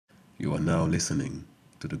You are now listening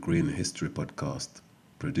to the Green History Podcast,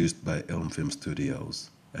 produced by Elm Film Studios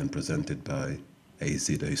and presented by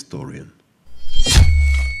AC the Historian.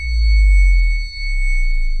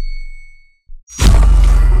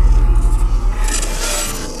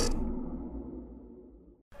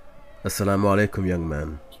 Assalamu alaikum, young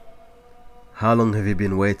man. How long have you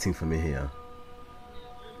been waiting for me here?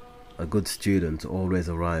 A good student always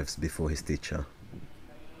arrives before his teacher.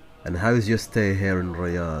 And how is your stay here in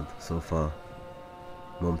Riyadh so far?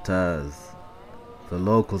 Mumtaz. The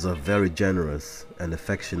locals are very generous and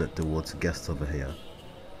affectionate towards guests over here.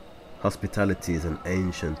 Hospitality is an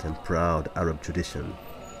ancient and proud Arab tradition.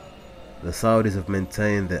 The Saudis have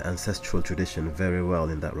maintained their ancestral tradition very well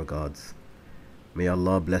in that regards. May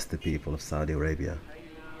Allah bless the people of Saudi Arabia.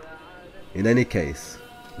 In any case,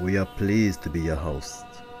 we are pleased to be your host.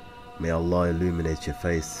 May Allah illuminate your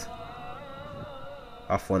face.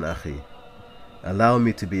 Afwan akhi, allow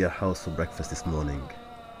me to be your host for breakfast this morning.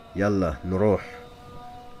 Yalla, nuruh.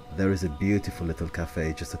 There is a beautiful little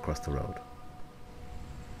cafe just across the road.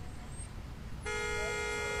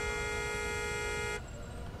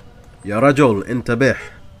 Ya rajul, intabih.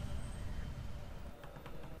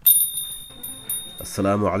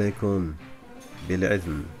 السلام عليكم.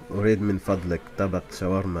 بالإذن أريد من فضلك طبق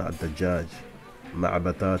شاورما الدجاج مع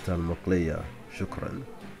بطاطا المقلية. شكرا.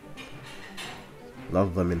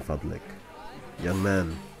 لحظة من فضلك. Young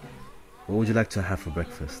man, what would you like to have for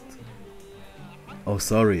breakfast? Oh,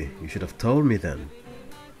 sorry, you should have told me then.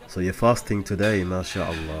 So you're fasting today,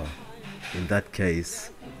 mashallah. In that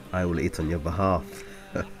case, I will eat on your behalf.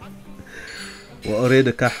 وأريد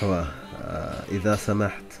قهوة إذا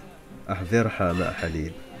سمحت. أحضرها مع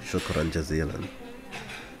حليب. شكرا جزيلا.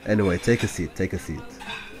 Anyway, take a seat.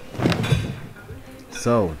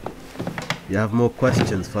 So, you have more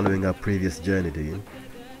questions following our previous journey, do you?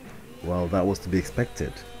 Well, that was to be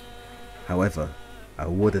expected. However, I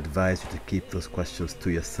would advise you to keep those questions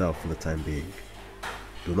to yourself for the time being.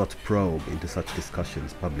 Do not probe into such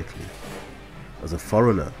discussions publicly. As a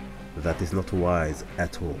foreigner, that is not wise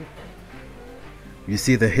at all. You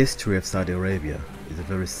see, the history of Saudi Arabia is a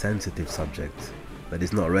very sensitive subject that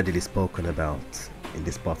is not readily spoken about in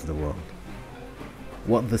this part of the world.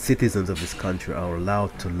 What the citizens of this country are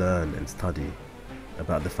allowed to learn and study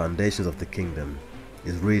about the foundations of the kingdom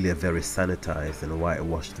is really a very sanitized and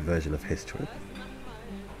whitewashed version of history.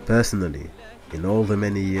 Personally, in all the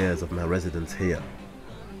many years of my residence here,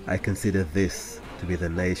 I consider this to be the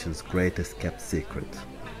nation's greatest kept secret.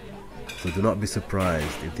 So do not be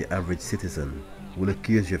surprised if the average citizen will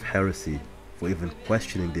accuse you of heresy for even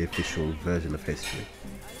questioning the official version of history.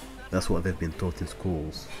 That's what they've been taught in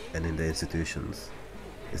schools and in their institutions.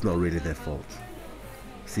 It's not really their fault.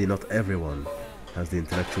 See, not everyone has the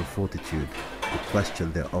intellectual fortitude to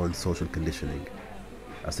question their own social conditioning.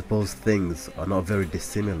 I suppose things are not very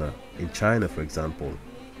dissimilar in China, for example,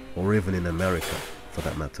 or even in America, for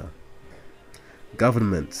that matter.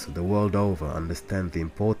 Governments the world over understand the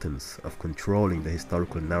importance of controlling the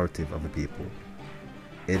historical narrative of a people.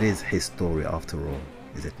 It is his story after all,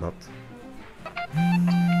 is it not?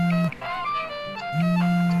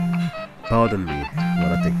 Pardon me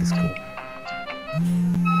while I take this call.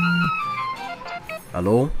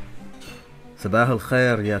 ألو؟ صباح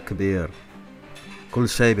الخير يا كبير. كل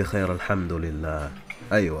شيء بخير الحمد لله.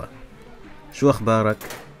 أيوة. شو أخبارك؟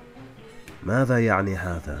 ماذا يعني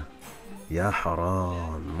هذا؟ يا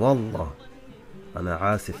حرام والله.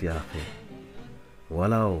 أنا آسف يا أخي.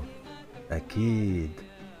 ولو أكيد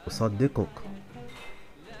أصدقك.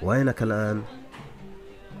 وينك الآن؟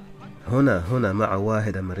 هنا مع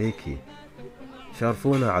واحد أمريكي.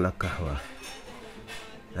 شارفونا على قهوة.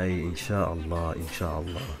 أي إن شاء الله.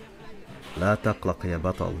 لا تقلق يا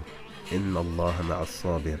بطل. إن الله مع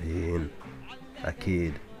الصابرين.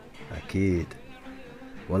 أكيد.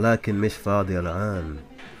 ولكن مش فاضي الآن.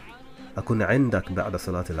 أكون عندك بعد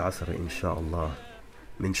صلاة العصر إن شاء الله.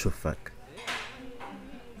 من شفك.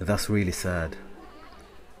 That's really sad.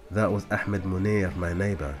 That was Ahmed Munir, my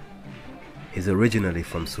neighbor. He's originally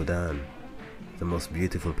from Sudan, the most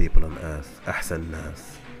beautiful people on earth, Ahsan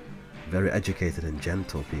Nas, very educated and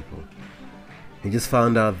gentle people. He just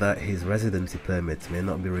found out that his residency permit may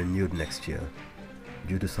not be renewed next year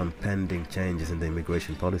due to some pending changes in the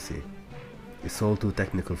immigration policy. It's all too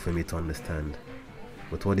technical for me to understand,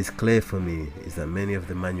 but what is clear for me is that many of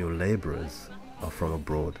the manual laborers are from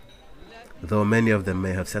abroad. Though many of them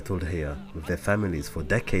may have settled here with their families for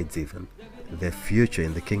decades even, their future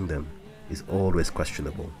in the kingdom is always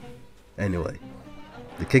questionable. Anyway,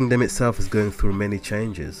 the kingdom itself is going through many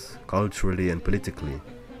changes, culturally and politically.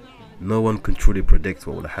 No one can truly predict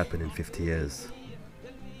what will happen in 50 years.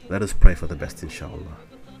 Let us pray for the best, inshallah.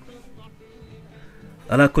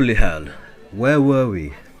 Ala kulli hal, where were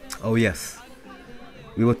we? Oh yes,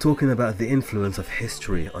 we were talking about the influence of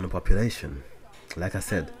history on a population. Like I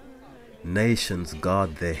said, nations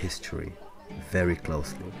guard their history very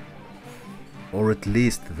closely, or at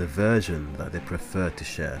least the version that they prefer to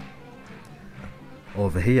share.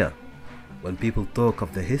 Over here, when people talk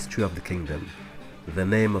of the history of the kingdom, the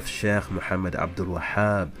name of Sheikh Muhammad Abdul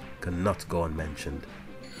Wahhab cannot go unmentioned.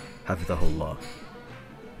 Hafidhahullah.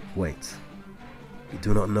 Wait, you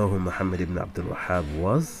do not know who Muhammad Ibn Abdul Wahhab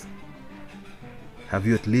was? Have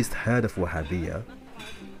you at least heard of Wahhabiyya,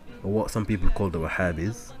 or what some people call the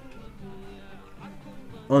Wahhabis?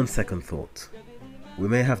 On second thought, we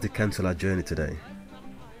may have to cancel our journey today.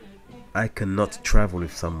 I cannot travel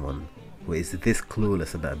with someone who is this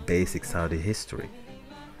clueless about basic Saudi history.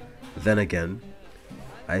 Then again,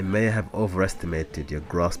 I may have overestimated your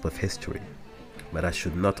grasp of history, but I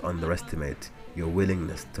should not underestimate your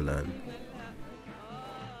willingness to learn.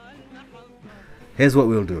 Here's what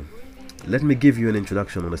we'll do. Let me give you an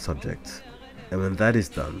introduction on the subject, and when that is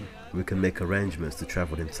done, we can make arrangements to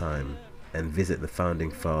travel in time and visit the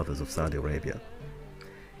founding fathers of Saudi Arabia.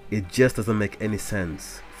 It just doesn't make any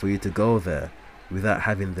sense for you to go there without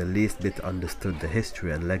having the least bit understood the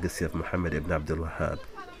history and legacy of Muhammad Ibn Abdul Wahhab.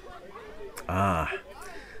 Ah,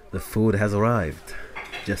 the food has arrived,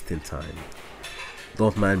 just in time.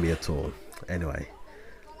 Don't mind me at all. Anyway,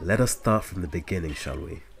 let us start from the beginning, shall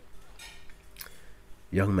we?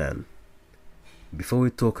 Young man, before we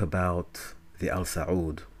talk about the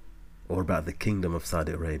al-Saud, or about the kingdom of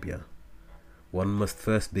Saudi Arabia, one must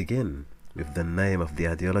first begin with the name of the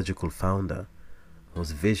ideological founder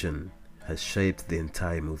whose vision has shaped the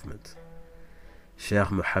entire movement,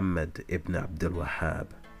 Sheikh Muhammad Ibn Abdul Wahhab.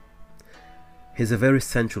 He's a very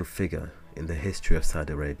central figure in the history of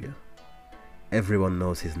Saudi Arabia. Everyone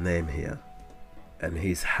knows his name here, and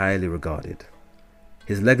he is highly regarded.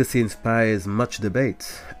 His legacy inspires much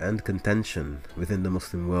debate and contention within the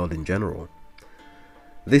Muslim world in general.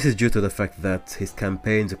 This is due to the fact that his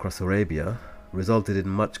campaigns across Arabia resulted in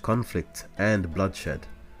much conflict and bloodshed.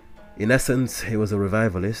 In essence, he was a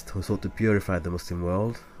revivalist who sought to purify the Muslim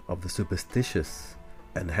world of the superstitious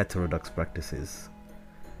and heterodox practices,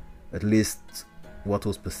 at least what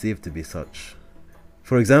was perceived to be such.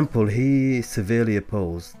 For example, he severely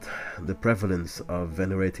opposed the prevalence of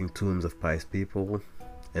venerating tombs of pious people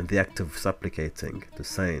and the act of supplicating to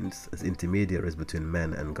saints as intermediaries between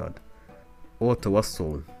men and God, or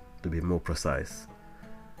tawassul to be more precise.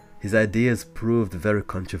 His ideas proved very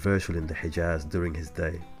controversial in the Hijaz during his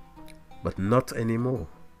day, but not anymore,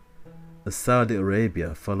 as Saudi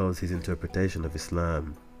Arabia follows his interpretation of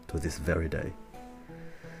Islam to this very day.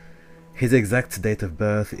 His exact date of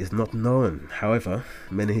birth is not known. However,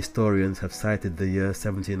 many historians have cited the year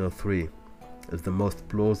 1703 as the most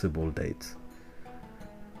plausible date.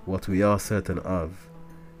 What we are certain of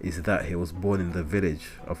is that he was born in the village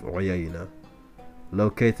of Uyayna,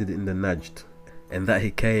 located in the Najd, and that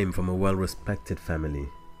he came from a well-respected family,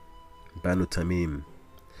 Banu Tamim.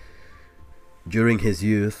 During his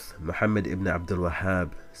youth, Muhammad Ibn Abdul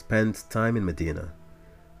Wahhab spent time in Medina,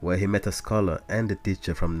 where he met a scholar and a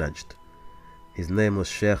teacher from Najd. His name was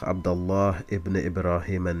Sheikh Abdullah ibn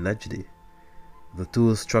Ibrahim al-Najdi. The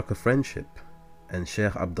two struck a friendship, and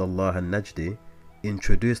Sheikh Abdullah al-Najdi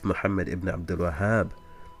introduced Muhammad Ibn Abdul Wahhab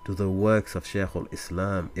to the works of Sheikh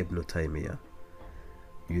al-Islam Ibn Taymiyyah.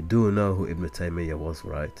 You do know who Ibn Taymiyyah was,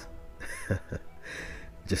 right?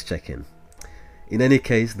 Just checking. In any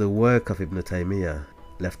case, the work of Ibn Taymiyyah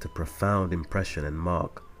left a profound impression and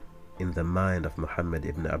mark in the mind of Muhammad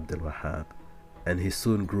Ibn Abdul Wahhab, and he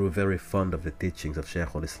soon grew very fond of the teachings of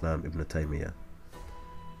Sheikh al-Islam Ibn Taymiyyah.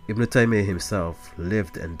 Ibn Taymiyyah himself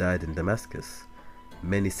lived and died in Damascus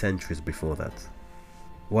many centuries before that.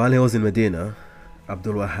 While he was in Medina,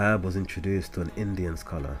 Abdul Wahhab was introduced to an Indian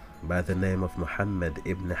scholar by the name of Muhammad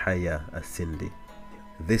Ibn Hayya as-Sindi.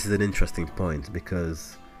 This is an interesting point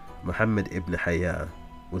because Muhammad Ibn Hayya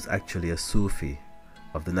was actually a Sufi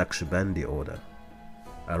of the Naqshbandi order.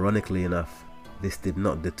 Ironically enough, this did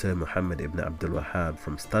not deter Muhammad Ibn Abdul Wahhab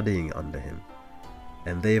from studying under him,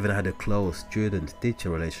 and they even had a close student-teacher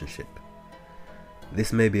relationship.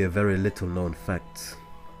 This may be a very little known fact,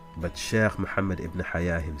 but Sheikh Muhammad Ibn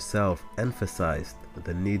Hayya himself emphasized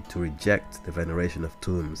the need to reject the veneration of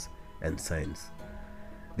tombs and saints.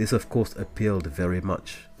 This of course appealed very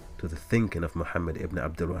much to the thinking of Muhammad Ibn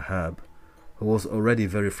Abdul Wahhab, who was already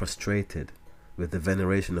very frustrated with the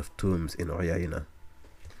veneration of tombs in Uyayna.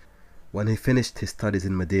 When he finished his studies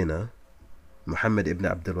in Medina, Muhammad Ibn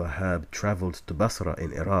Abdul Wahhab traveled to Basra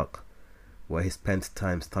in Iraq, where he spent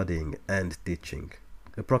time studying and teaching,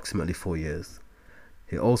 approximately 4 years.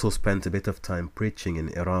 He also spent a bit of time preaching in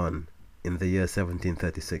Iran in the year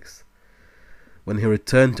 1736. When he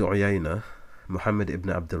returned to Uyayna, Muhammad Ibn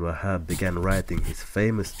Abdul Wahhab began writing his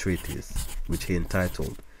famous treatise, which he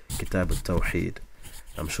entitled Kitab al-Tawheed.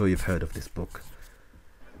 I'm sure you've heard of this book.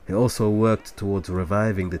 He also worked towards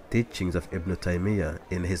reviving the teachings of Ibn Taymiyyah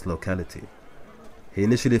in his locality. He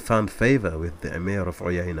initially found favor with the Emir of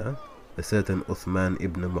Uyayna, a certain Uthman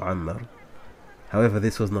ibn Muammar. However,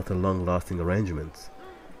 this was not a long-lasting arrangement,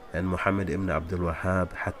 and Muhammad Ibn Abdul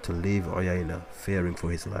Wahhab had to leave Uyayna, fearing for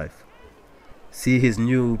his life. See, his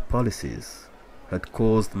new policies had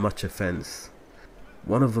caused much offense.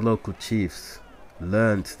 One of the local chiefs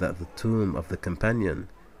learnt that the tomb of the companion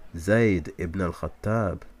Zayd ibn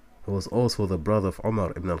al-Khattab, who was also the brother of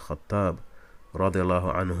Umar ibn al-Khattab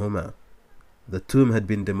radiallahu anhuma, the tomb had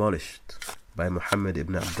been demolished by Muhammad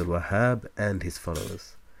Ibn Abdul Wahhab and his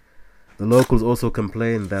followers. The locals also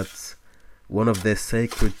complained that one of their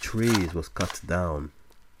sacred trees was cut down,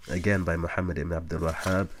 again by Muhammad Ibn Abdul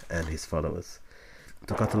Wahhab and his followers.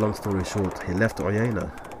 To cut a long story short, he left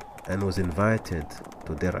Uyayna and was invited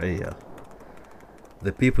to Dir'iyah.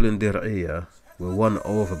 The people in Dir'iyah were won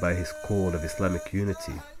over by his call of Islamic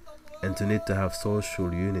unity and to need to have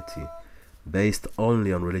social unity based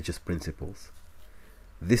only on religious principles.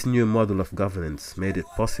 This new model of governance made it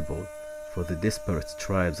possible for the disparate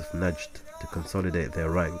tribes of Najd to consolidate their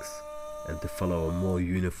ranks and to follow a more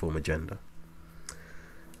uniform agenda.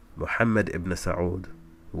 Muhammad Ibn Saud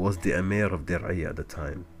was the Emir of Dir'iyah at the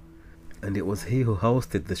time, and it was he who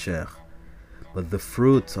hosted the Sheikh, but the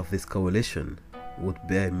fruits of this coalition would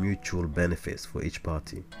bear mutual benefits for each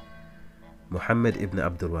party. Muhammad Ibn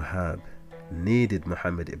Abdul Wahhab needed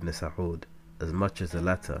Muhammad Ibn Saud as much as the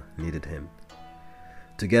latter needed him.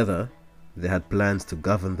 Together, they had plans to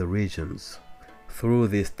govern the regions through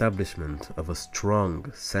the establishment of a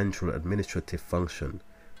strong central administrative function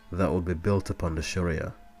that would be built upon the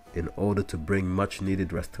Sharia in order to bring much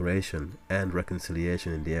needed restoration and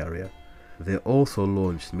reconciliation in the area. They also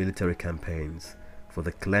launched military campaigns for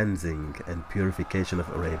the cleansing and purification of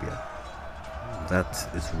Arabia. That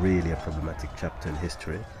is really a problematic chapter in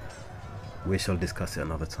history. We shall discuss it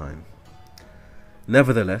another time.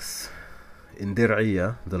 Nevertheless, in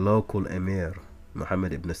Dir'iyah, the local Emir,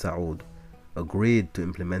 Muhammad Ibn Saud, agreed to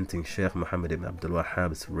implementing Sheikh Muhammad Ibn Abdul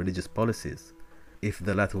Wahhab's religious policies if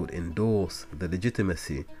the latter would endorse the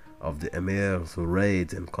legitimacy of the Emir's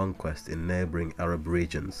raids and conquest in neighboring Arab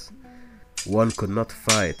regions. One could not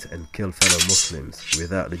fight and kill fellow Muslims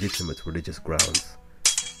without legitimate religious grounds.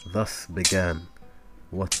 Thus began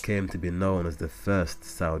what came to be known as the first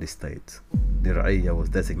Saudi state. Dir'iyah was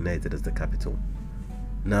designated as the capital.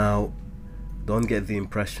 Now, don't get the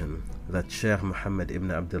impression that Sheikh Muhammad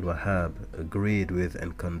Ibn Abdul Wahhab agreed with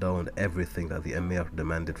and condoned everything that the Emir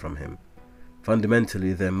demanded from him.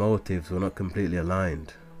 Fundamentally, their motives were not completely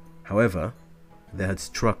aligned. However, they had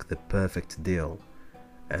struck the perfect deal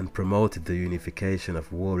and promoted the unification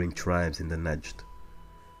of warring tribes in the Najd.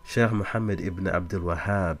 Sheikh Muhammad Ibn Abdul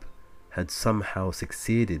Wahhab had somehow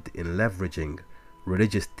succeeded in leveraging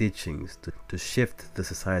religious teachings to shift the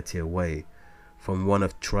society away from one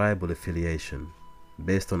of tribal affiliation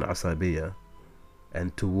based on asabiyah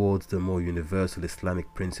and towards the more universal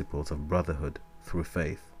Islamic principles of brotherhood through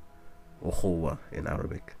faith, ukhuwa in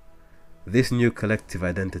Arabic. This new collective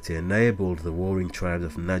identity enabled the warring tribes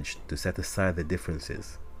of Najd to set aside their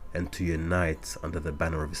differences and to unite under the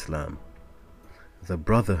banner of Islam. The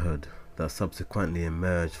brotherhood that subsequently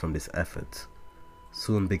emerged from this effort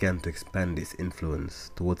soon began to expand its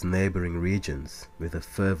influence towards neighboring regions with a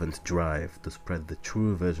fervent drive to spread the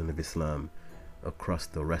true version of Islam across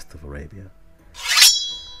the rest of Arabia.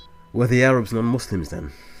 Were the Arabs non-Muslims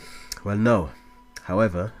then? Well, no.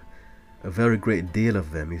 However, a very great deal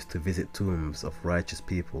of them used to visit tombs of righteous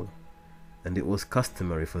people, and it was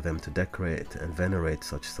customary for them to decorate and venerate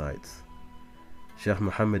such sites. Sheikh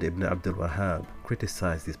Muhammad Ibn Abdul Wahhab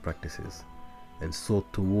criticized these practices and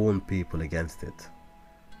sought to warn people against it.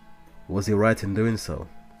 Was he right in doing so?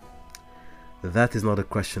 That is not a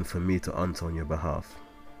question for me to answer on your behalf.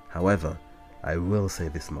 However, I will say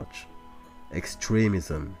this much.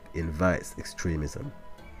 Extremism invites extremism.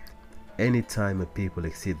 Any time a people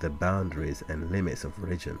exceed the boundaries and limits of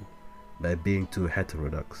religion by being too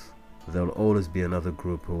heterodox, there will always be another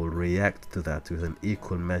group who will react to that with an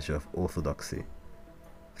equal measure of orthodoxy.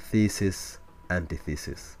 Thesis,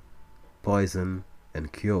 antithesis, poison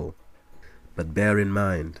and cure. But bear in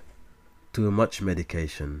mind, too much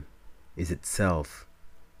medication is itself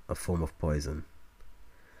a form of poison.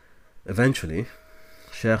 Eventually,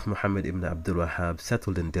 Sheikh Muhammad Ibn Abdul Wahhab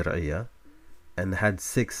settled in Dir'iyah and had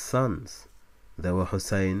 6 sons. They were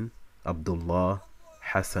Hussein, Abdullah,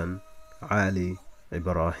 Hassan, Ali,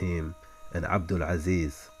 Ibrahim, and Abdul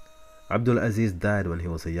Aziz. Abdul Aziz died when he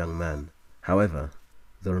was a young man. However,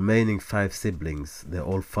 the remaining 5 siblings, they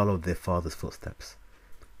all followed their father's footsteps.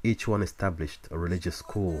 Each one established a religious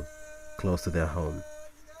school close to their home,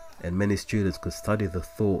 and many students could study the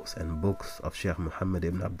thoughts and books of Sheikh Muhammad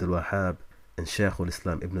Ibn Abdul Wahhab and Sheikh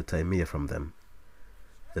al-Islam Ibn Taymiyyah from them.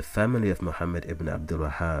 The family of Muhammad Ibn Abdul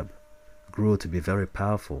Wahhab grew to be very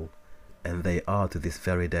powerful, and they are to this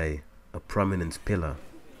very day a prominent pillar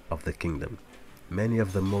of the kingdom. Many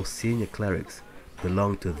of the most senior clerics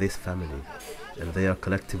belong to this family, and they are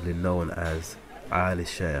collectively known as Ali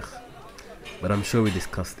Sheikh. But I'm sure we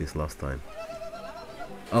discussed this last time.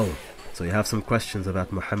 Oh, so you have some questions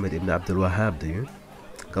about Muhammad Ibn Abdul Wahhab, do you?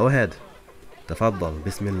 Go ahead. Tafaddal,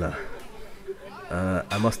 Bismillah.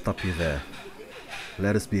 I must stop you there.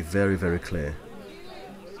 Let us be very, very clear.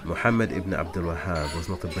 Muhammad Ibn Abdul Wahhab was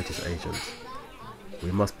not a British agent.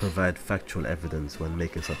 We must provide factual evidence when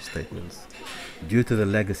making such statements. Due to the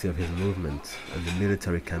legacy of his movement and the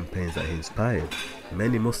military campaigns that he inspired,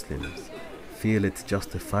 many Muslims feel it's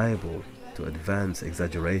justifiable to advance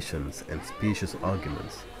exaggerations and specious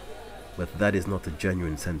arguments. But that is not a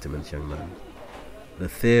genuine sentiment, young man. The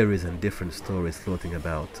theories and different stories floating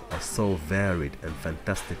about are so varied and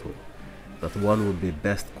fantastical that one would be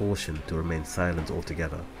best cautioned to remain silent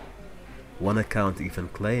altogether. One account even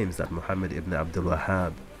claims that Muhammad Ibn Abdul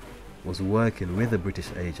Wahhab was working with a British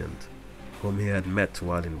agent whom he had met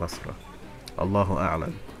while in Basra. Allahu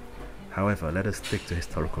A'lam. However, let us stick to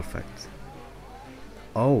historical facts.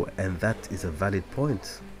 Oh, and that is a valid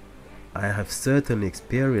point. I have certainly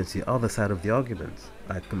experienced the other side of the argument.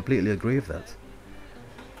 I completely agree with that.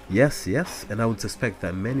 Yes, and I would suspect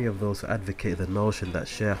that many of those who advocate the notion that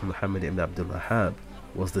Sheikh Muhammad Ibn Abdul Wahhab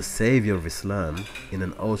was the savior of Islam in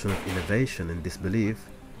an ocean of innovation and disbelief,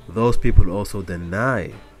 those people also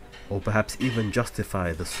deny or perhaps even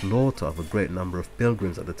justify the slaughter of a great number of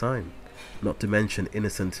pilgrims at the time, not to mention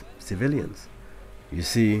innocent civilians. You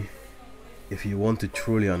see, if you want to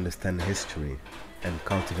truly understand history and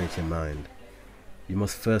cultivate your mind, you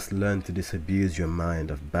must first learn to disabuse your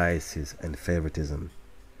mind of biases and favoritism.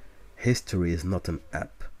 History is not an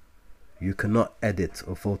app. You cannot edit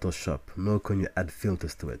or Photoshop, nor can you add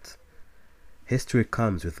filters to it. History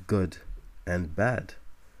comes with good and bad.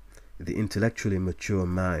 The intellectually mature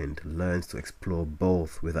mind learns to explore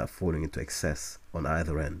both without falling into excess on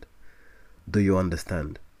either end. Do you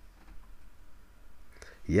understand?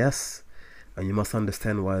 Yes, and you must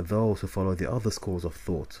understand why those who follow the other schools of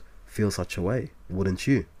thought feel such a way, wouldn't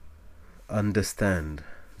you? Understand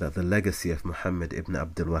that the legacy of Muhammad Ibn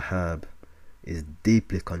Abdul Wahhab is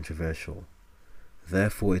deeply controversial.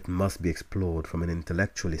 Therefore, it must be explored from an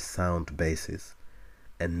intellectually sound basis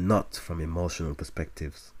and not from emotional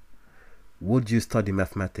perspectives. Would you study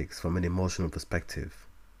mathematics from an emotional perspective?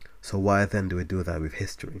 So why then do we do that with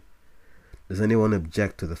history? Does anyone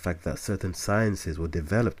object to the fact that certain sciences were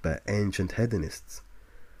developed by ancient Hellenists?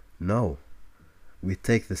 No. We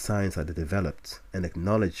take the science that they developed and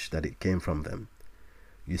acknowledge that it came from them.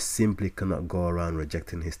 You simply cannot go around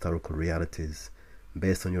rejecting historical realities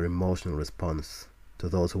based on your emotional response to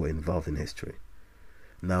those who were involved in history.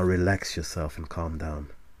 Now relax yourself and calm down.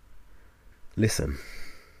 Listen,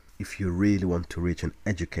 if you really want to reach an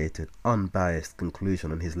educated, unbiased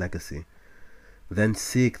conclusion on his legacy, then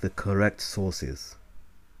seek the correct sources.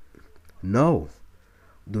 No,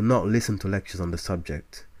 do not listen to lectures on the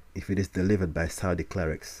subject if it is delivered by Saudi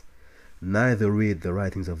clerics. Neither read the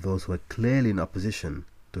writings of those who are clearly in opposition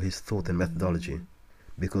to his thought and methodology,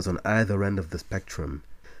 because on either end of the spectrum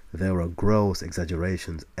there are gross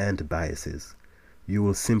exaggerations and biases. You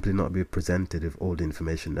will simply not be presented with all the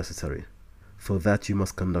information necessary. For that you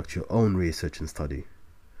must conduct your own research and study.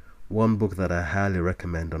 One book that I highly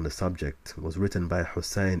recommend on the subject was written by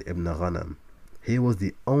Hussein ibn Ghanam. He was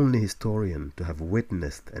the only historian to have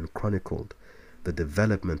witnessed and chronicled the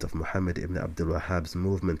development of Muhammad Ibn Abdul Wahhab's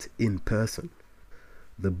movement in person.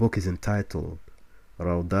 The book is entitled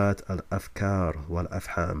Rawdat al-Afkar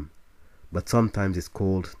wal-Afham, but sometimes it's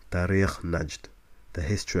called Tarikh Najd, the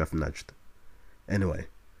history of Najd. Anyway,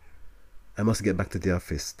 I must get back to the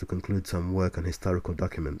office to conclude some work on historical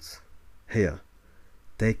documents. Here,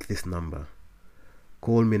 take this number.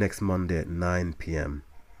 Call me next Monday at 9 p.m.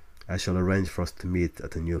 I shall arrange for us to meet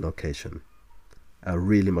at a new location. I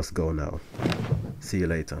really must go now. See you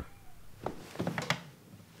later.